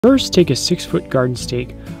First, take a 6-foot garden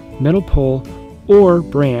stake, metal pole, or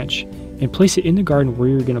branch and place it in the garden where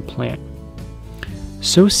you're going to plant.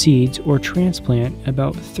 Sow seeds or transplant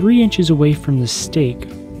about 3 inches away from the stake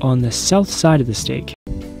on the south side of the stake.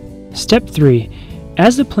 Step 3.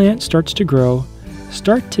 As the plant starts to grow,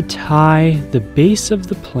 start to tie the base of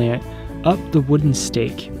the plant up the wooden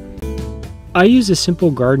stake. I use a simple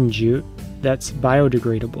garden jute that's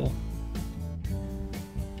biodegradable.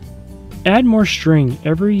 Add more string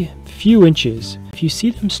every few inches. If you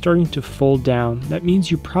see them starting to fold down, that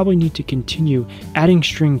means you probably need to continue adding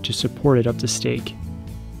string to support it up the stake.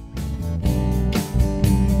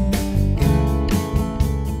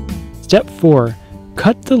 Step 4.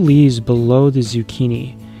 Cut the leaves below the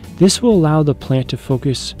zucchini. This will allow the plant to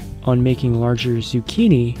focus on making larger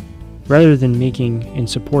zucchini rather than making and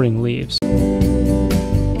supporting leaves.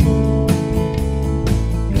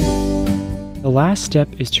 The last step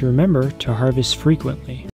is to remember to harvest frequently.